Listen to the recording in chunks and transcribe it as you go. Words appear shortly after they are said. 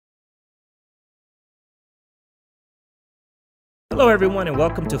Hello everyone and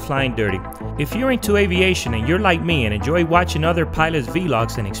welcome to Flying Dirty. If you're into aviation and you're like me and enjoy watching other pilots'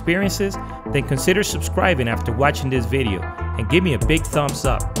 vlogs and experiences, then consider subscribing after watching this video and give me a big thumbs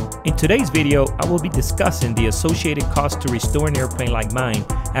up. In today's video, I will be discussing the associated cost to restore an airplane like mine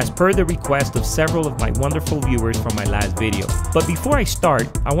as per the request of several of my wonderful viewers from my last video. But before I start,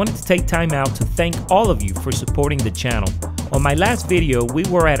 I wanted to take time out to thank all of you for supporting the channel. On my last video, we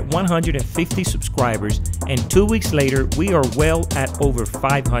were at 150 subscribers, and 2 weeks later, we are well at over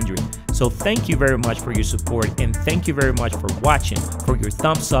 500. So thank you very much for your support, and thank you very much for watching, for your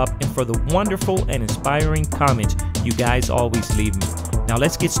thumbs up, and for the wonderful and inspiring comments you guys always leave me. Now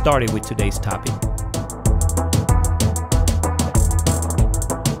let's get started with today's topic.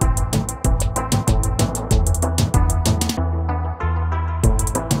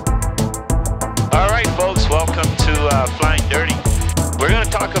 All right, folks, welcome to Flying Dirty. We're going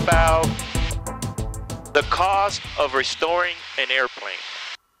to talk about the cost of restoring an airplane,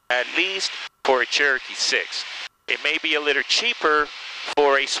 at least for a Cherokee 6. It may be a little cheaper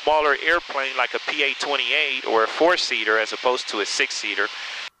for a smaller airplane like a PA-28 or a 4-seater as opposed to a 6-seater,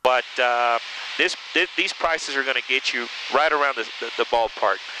 but these prices are going to get you right around the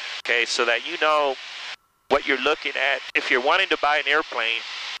ballpark, okay, so that you know what you're looking at if you're wanting to buy an airplane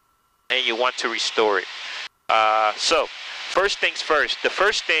and you want to restore it. So first things first, the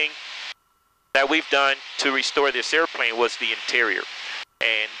first thing that we've done to restore this airplane was the interior.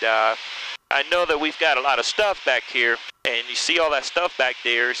 And I know that we've got a lot of stuff back here, and you see all that stuff back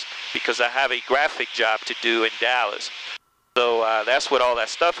there is because I have a graphic job to do in Dallas. So that's what all that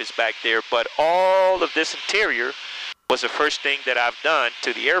stuff is back there. But all of this interior was the first thing that I've done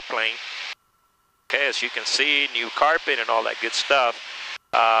to the airplane. Okay, as you can see, new carpet and all that good stuff.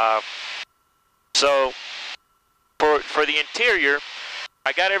 So for the interior,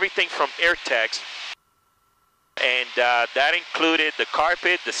 I got everything from Airtex, and that included the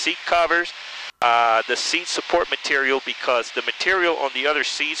carpet, the seat covers, the seat support material, because the material on the other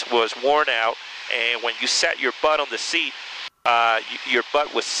seats was worn out, and when you sat your butt on the seat, your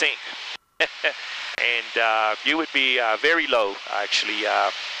butt would sink, and you would be very low, actually,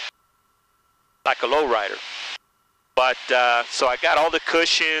 like a low rider. But so I got all the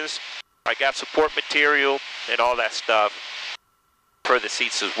cushions, I got support material and all that stuff for the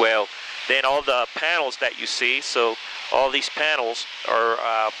seats as well. Then all the panels that you see, so all these panels are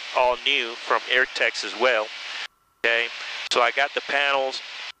all new from Airtex as well. Okay, so I got the panels,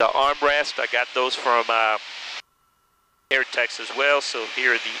 the armrest, I got those from Airtex as well. So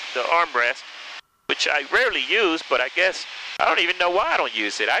here are the armrest, which I rarely use, but I guess I don't even know why I don't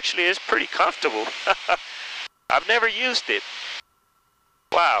use it. Actually, it's pretty comfortable. I've never used it.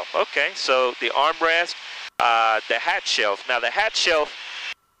 Wow, okay, so the armrest, the hat shelf. Now the hat shelf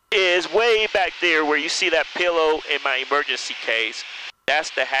is way back there where you see that pillow in my emergency case. That's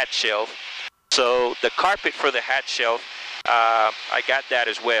the hat shelf. So the carpet for the hat shelf, I got that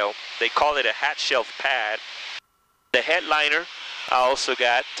as well. They call it a hat shelf pad. The headliner I also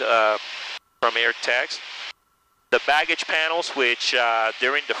got from Airtex. The baggage panels, which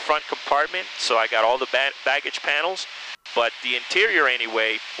they're in the front compartment, so I got all the baggage panels. But the interior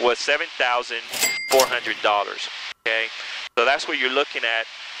anyway was $7,400. Okay, so that's what you're looking at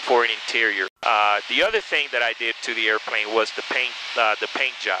for an interior. The other thing that I did to the airplane was the paint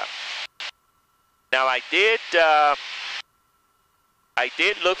job. Now I did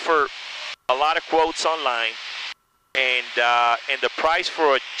look for a lot of quotes online, and the price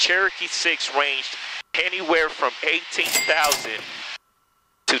for a Cherokee 6 ranged anywhere from $18,000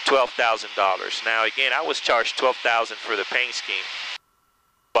 to $12,000. Now again, I was charged $12,000 for the paint scheme,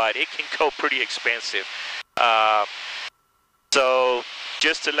 but it can go pretty expensive. So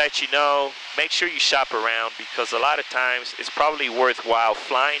just to let you know, make sure you shop around, because a lot of times it's probably worthwhile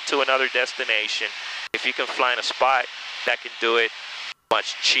flying to another destination if you can fly in a spot that can do it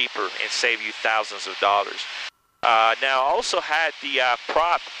much cheaper and save you thousands of dollars. Now I also had the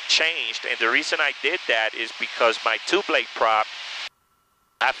prop changed, and the reason I did that is because my two-blade prop,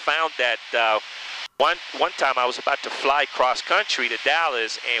 I found that one time I was about to fly cross country to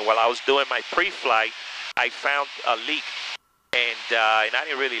Dallas, and while I was doing my pre-flight, I found a leak, and I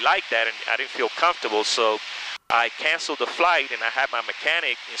didn't really like that, and I didn't feel comfortable, so I canceled the flight, and I had my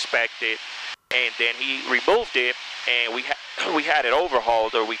mechanic inspect it, and then he removed it, and we had it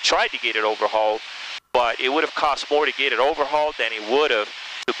overhauled, or we tried to get it overhauled, but it would have cost more to get it overhauled than it would have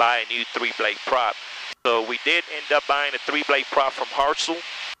to buy a new three-blade prop. So we did end up buying a three-blade prop from Hartzell,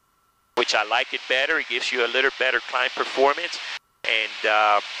 which I like it better. It gives you a little better climb performance, and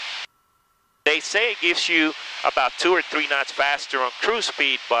They say it gives you about 2 or 3 knots faster on cruise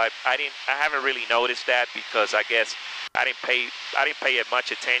speed, but I haven't really noticed that because I guess I didn't pay it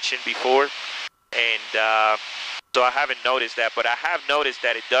much attention before, and so I haven't noticed that. But I have noticed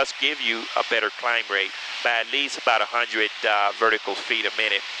that it does give you a better climb rate by at least about 100 vertical feet a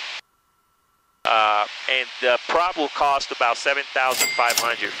minute. And the prop will cost about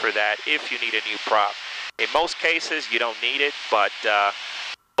 $7,500 for that if you need a new prop. In most cases, you don't need it, but the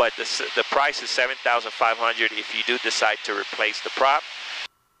price is $7,500 if you do decide to replace the prop.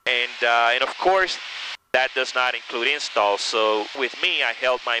 And of course, that does not include install. So with me, I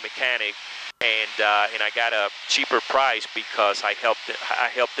helped my mechanic, and I got a cheaper price because I helped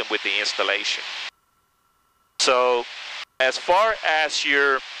him with the installation. So as far as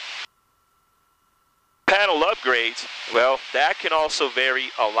your panel upgrades, well, that can also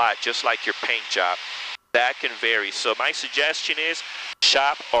vary a lot, just like your paint job. That can vary. So my suggestion is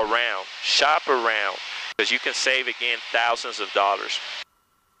shop around, because you can save, again, thousands of dollars.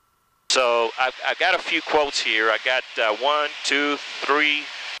 So I got a few quotes here. I got 1, 2, 3,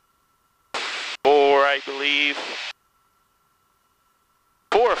 4, I believe.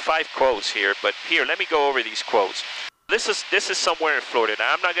 4 or 5 quotes here, but here, let me go over these quotes. This is somewhere in Florida.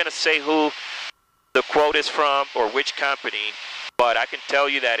 Now, I'm not going to say who the quote is from or which company, but I can tell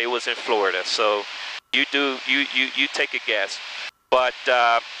you that it was in Florida. So you take a guess. But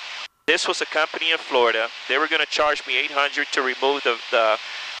this was a company in Florida. They were going to charge me $800 to remove the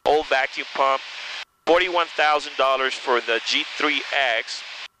old vacuum pump, $41,000 for the G3X.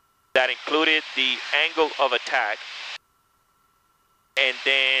 That included the angle of attack. And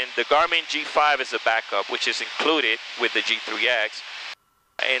then the Garmin G5 is a backup, which is included with the G3X.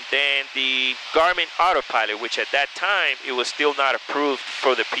 And then the Garmin Autopilot, which at that time, it was still not approved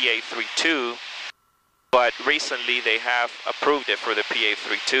for the PA32. But recently, they have approved it for the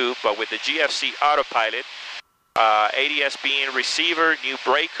PA32. But with the GFC Autopilot, ADS-B receiver, new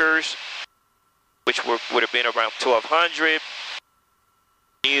breakers, which would have been around $1,200.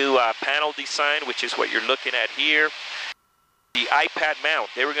 New panel design, which is what you're looking at here. The iPad mount,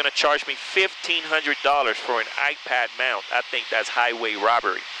 they were going to charge me $1,500 for an iPad mount. I think that's highway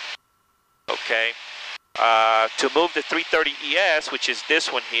robbery. Okay. To move the 330ES, which is this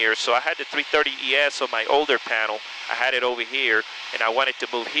one here, so I had the 330ES on my older panel. I had it over here, and I wanted to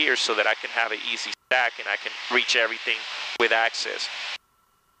move here so that I can have an easy stack and I can reach everything with access.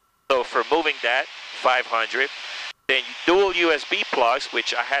 So for moving that, $500. Then dual USB plugs,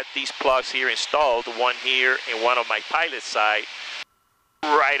 which I had these plugs here installed, one here and one on my pilot side,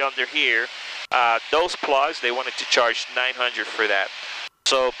 right under here. Those plugs, they wanted to charge $900 for that.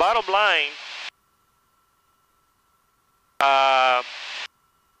 So bottom line,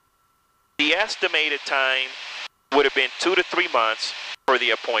 the estimated time would have been 2 to 3 months for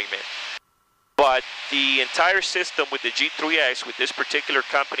the appointment. But the entire system with the G3X with this particular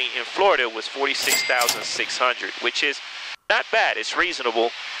company in Florida was $46,600, which is not bad. It's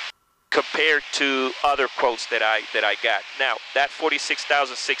reasonable compared to other quotes that I got. Now, that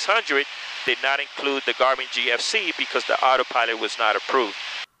 $46,600 did not include the Garmin GFC because the Autopilot was not approved.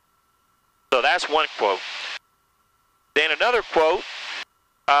 So that's one quote. Then another quote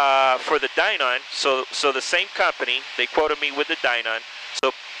for the Dynon. So the same company, they quoted me with the Dynon.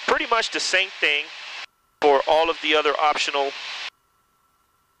 So pretty much the same thing for all of the other optional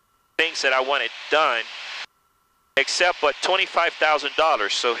things that I wanted done, except but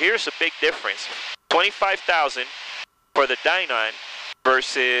 $25,000. So here's a big difference. $25,000 for the Dynon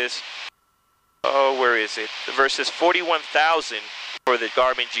versus, where is it? Versus $41,000 for the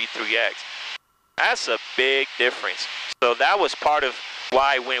Garmin G3X. That's a big difference. So that was part of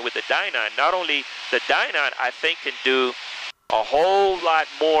why I went with the Dynon. Not only the Dynon, I think, can do a whole lot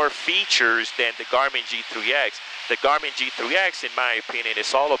more features than the Garmin G3X. The Garmin G3X, in my opinion,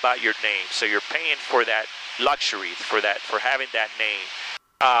 is all about your name. So you're paying for that luxury, for having that name.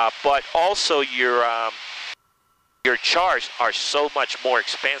 But also your charts are so much more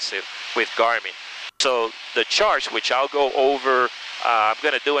expensive with Garmin. So the charts, which I'll go over, I'm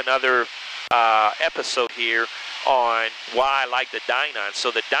going to do another episode here on why I like the Dynon.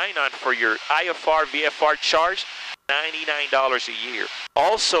 So the Dynon for your IFR, VFR charts, $99 a year.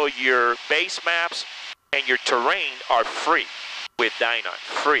 Also, your base maps and your terrain are free with Dynon,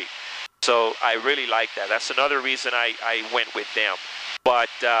 free. So I really like that. That's another reason I went with them. But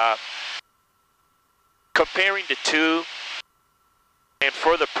comparing the two, and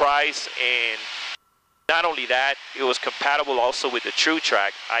for the price, and not only that, it was compatible also with the True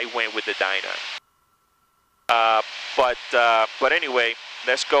Track, I went with the Dynon. But anyway,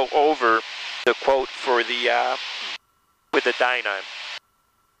 let's go over the quote for the with the Dynon.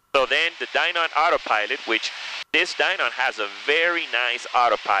 So then the Dynon autopilot, which this Dynon has a very nice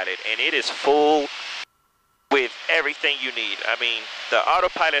autopilot, and it is full with everything you need. I mean, the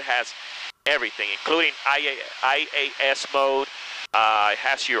autopilot has everything, including IAS mode. It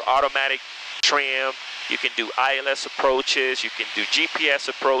has your automatic trim. You can do ILS approaches. You can do GPS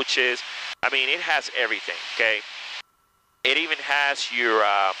approaches. I mean, it has everything, okay? It even has your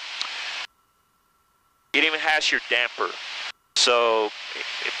damper. So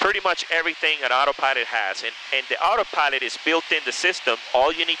pretty much everything an autopilot has. And the autopilot is built in the system.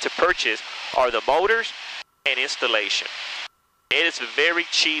 All you need to purchase are the motors and installation. It is a very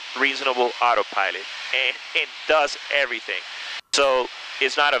cheap, reasonable autopilot, and it does everything. So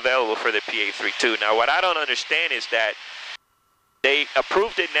it's not available for the PA-32. Now, what I don't understand is that they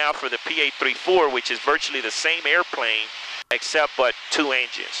approved it now for the PA-34, which is virtually the same airplane, except but 2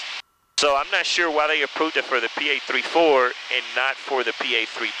 engines. So I'm not sure why they approved it for the PA-34 and not for the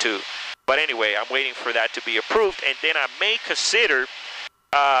PA-32. But anyway, I'm waiting for that to be approved, and then I may consider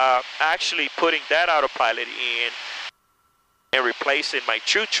actually putting that autopilot in and replacing my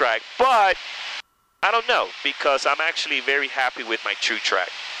True Track, but I don't know, because I'm actually very happy with my True Track.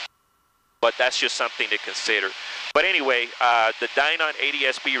 But that's just something to consider. But anyway, the Dynon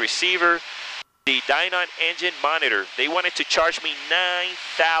ADS-B receiver, the Dynon engine monitor, they wanted to charge me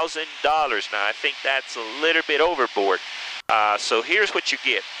 $9,000. Now, I think that's a little bit overboard. So here's what you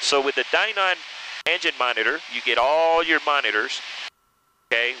get. So with the Dynon engine monitor, you get all your monitors,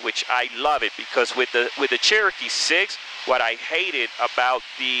 okay, which I love it, because with the Cherokee 6, what I hated about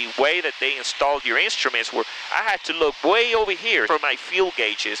the way that they installed your instruments were I had to look way over here for my fuel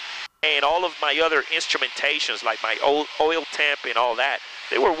gauges and all of my other instrumentations, like my oil temp and all that.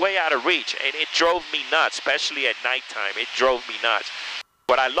 They were way out of reach, and it drove me nuts, especially at nighttime. It drove me nuts.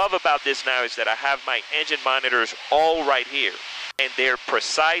 What I love about this now is that I have my engine monitors all right here, and they're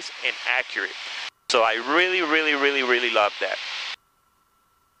precise and accurate. So I really, really, really, really love that.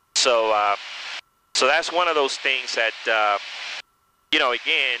 So, so that's one of those things that, you know,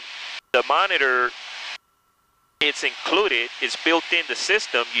 again, the monitor, it's included, it's built in the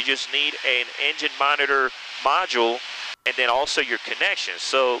system. You just need an engine monitor module and then also your connection.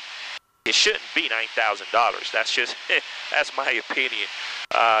 So it shouldn't be $9,000. That's just, that's my opinion.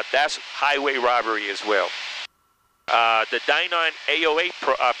 That's highway robbery as well. The Dynon AOA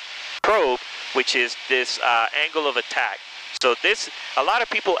probe, which is this angle of attack. So this, a lot of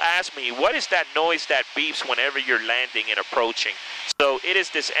people ask me, what is that noise that beeps whenever you're landing and approaching? So it is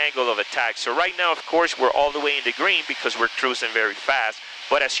this angle of attack. So right now, of course, we're all the way in the green because we're cruising very fast.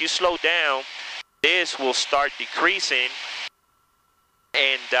 But as you slow down, this will start decreasing.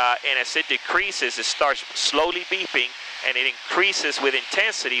 And as it decreases, it starts slowly beeping, and it increases with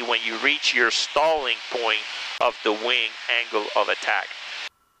intensity when you reach your stalling point of the wing angle of attack.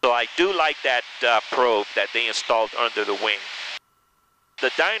 So I do like that probe that they installed under the wing.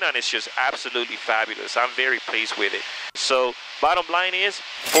 The Dynon is just absolutely fabulous. I'm very pleased with it. So bottom line is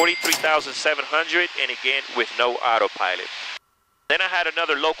 $43,700, and again with no autopilot. Then I had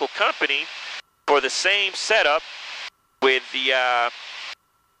another local company for the same setup with the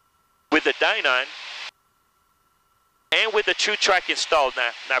Dynon and with the True Track installed.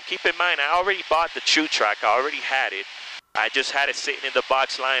 Now keep in mind, I already bought the True Track. I already had it. I just had it sitting in the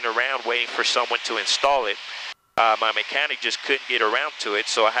box lying around waiting for someone to install it. My mechanic just couldn't get around to it,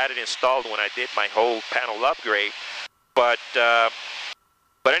 so I had it installed when I did my whole panel upgrade. But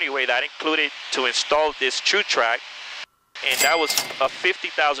anyway, that included to install this True Track, and that was a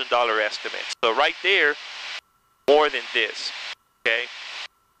 $50,000 estimate. So right there, more than this, okay?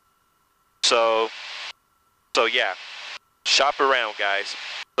 So yeah, shop around, guys.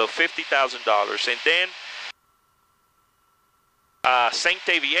 So $50,000, and then Saint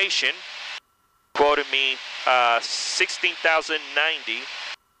Aviation quoted me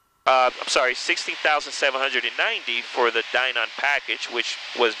 $16,790 for the Dynon package, which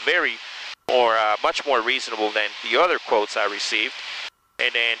was much more reasonable than the other quotes I received.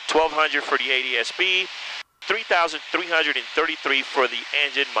 And then $1,200 for the ADS-B, $3,333 for the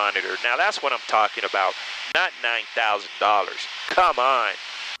engine monitor. Now that's what I'm talking about, not $9,000. Come on,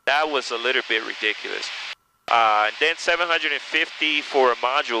 that was a little bit ridiculous. And then $750 for a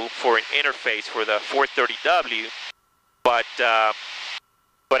module for an interface for the 430W, but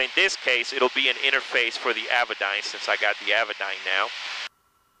in this case it'll be an interface for the Avidyne, since I got the Avidyne now.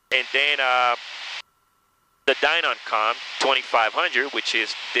 And then the Dynon comm, $2,500, which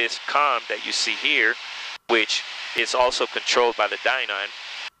is this comm that you see here, which is also controlled by the Dynon.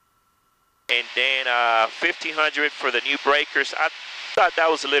 And then $1,500 for the new breakers. I thought that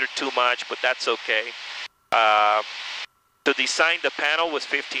was a little too much, but that's okay. To design the panel was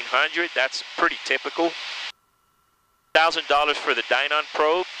 $1,500. That's pretty typical. $1,000 for the Dynon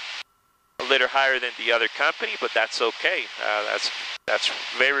probe. A little higher than the other company, but that's okay. That's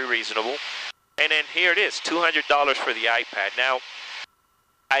very reasonable. And then here it is, $200 for the iPad. Now,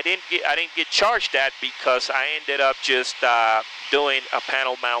 I didn't get charged that because I ended up just doing a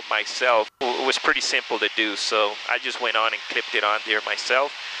panel mount myself. It was pretty simple to do, so I just went on and clipped it on there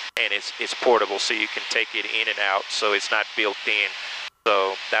myself, and it's portable, so you can take it in and out, so it's not built in.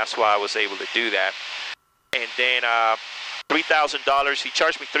 So that's why I was able to do that. And then $3,000. He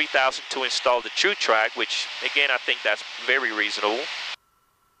charged me $3,000 to install the TrueTrack, which again I think that's very reasonable.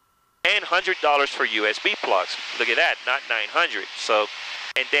 And $100 for USB plugs. Look at that, not $900. So,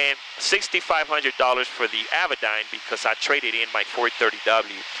 and then $6,500 for the Avidyne because I traded in my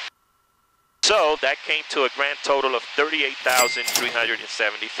 430W. So that came to a grand total of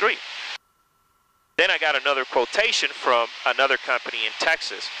 $38,373. Then I got another quotation from another company in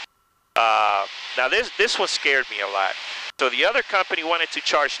Texas. Now this one scared me a lot. So the other company wanted to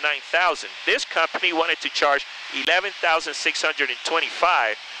charge $9,000. This company wanted to charge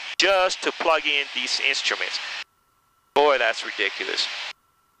 $11,625 just to plug in these instruments. Boy, that's ridiculous.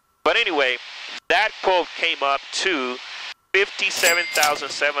 But anyway, that quote came up to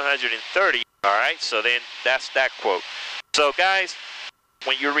 $57,730. All right, so then that's that quote. So guys,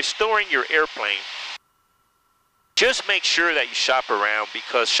 when you're restoring your airplane, just make sure that you shop around,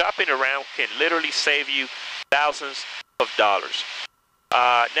 because shopping around can literally save you thousands of dollars.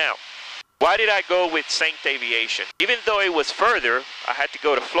 Now, why did I go with Saint Aviation? Even though it was further, I had to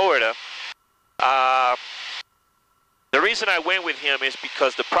go to Florida. The reason I went with him is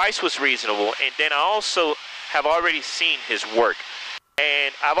because the price was reasonable, and then I also have already seen his work.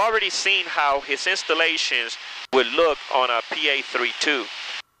 And I've already seen how his installations would look on a PA-32.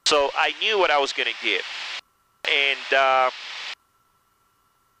 So I knew what I was going to get. And,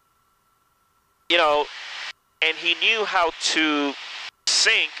 you know, and he knew how to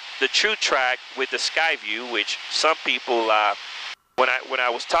sync the TrueTrack with the Skyview, which some people, when I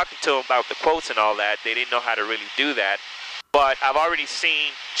was talking to them about the quotes and all that, they didn't know how to really do that. But I've already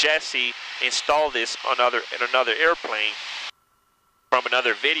seen Jesse install this on in another airplane from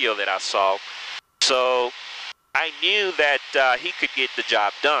another video that I saw. So I knew that he could get the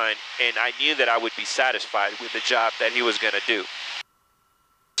job done, and I knew that I would be satisfied with the job that he was going to do.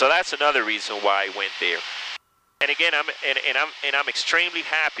 So that's another reason why I went there. And again, I'm extremely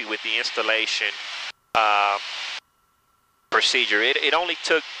happy with the installation procedure. It only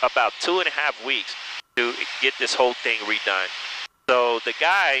took about 2.5 weeks to get this whole thing redone. So the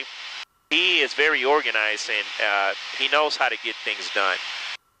guy, he is very organized, and he knows how to get things done.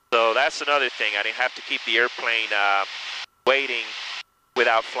 So that's another thing. I didn't have to keep the airplane waiting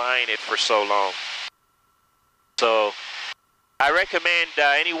without flying it for so long. So I recommend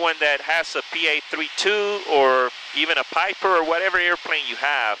anyone that has a PA-32 or even a Piper or whatever airplane you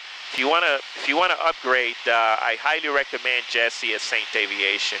have, if you wanna upgrade, I highly recommend Jesse at Saint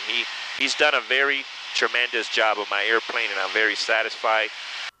Aviation. He's done a very tremendous job of my airplane, and I'm very satisfied.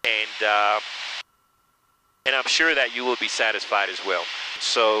 And I'm sure that you will be satisfied as well.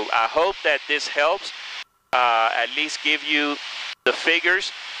 So I hope that this helps, at least give you the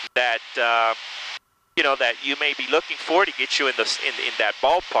figures that you know, that you may be looking for to get you in that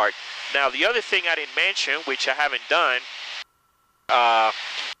ballpark. Now, the other thing I didn't mention, which I haven't done,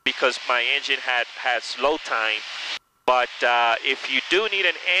 because my engine had slow time, but if you do need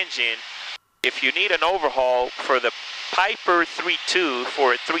an engine, if you need an overhaul for the Piper 3.2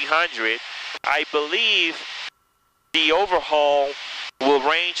 for a 300, I believe the overhaul will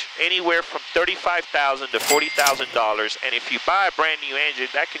range anywhere from $35,000 to $40,000, and if you buy a brand new engine,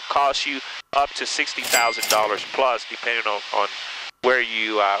 that can cost you up to $60,000 plus, depending on where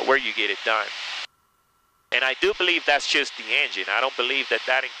you get it done. And I do believe that's just the engine. I don't believe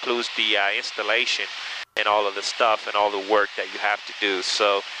that includes the installation and all of the stuff and all the work that you have to do.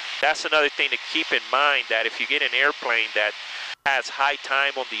 So that's another thing to keep in mind, that if you get an airplane that has high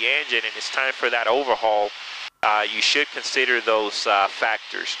time on the engine and it's time for that overhaul, you should consider those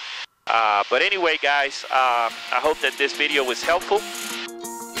factors. But anyway, guys, I hope that this video was helpful.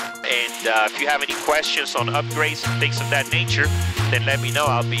 And if you have any questions on upgrades and things of that nature, then let me know.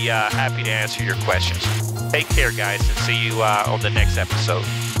 I'll be happy to answer your questions. Take care, guys, and see you on the next episode.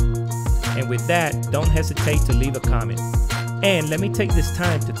 And with that, don't hesitate to leave a comment. And let me take this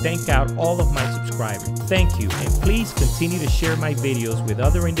time to thank out all of my subscribers. Thank you, and please continue to share my videos with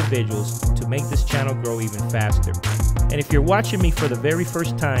other individuals to make this channel grow even faster. And if you're watching me for the very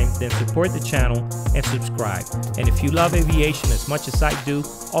first time, then support the channel and subscribe. And if you love aviation as much as I do,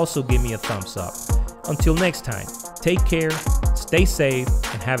 also give me a thumbs up. Until next time, Take care, stay safe,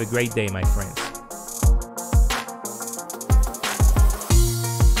 and have a great day, my friends.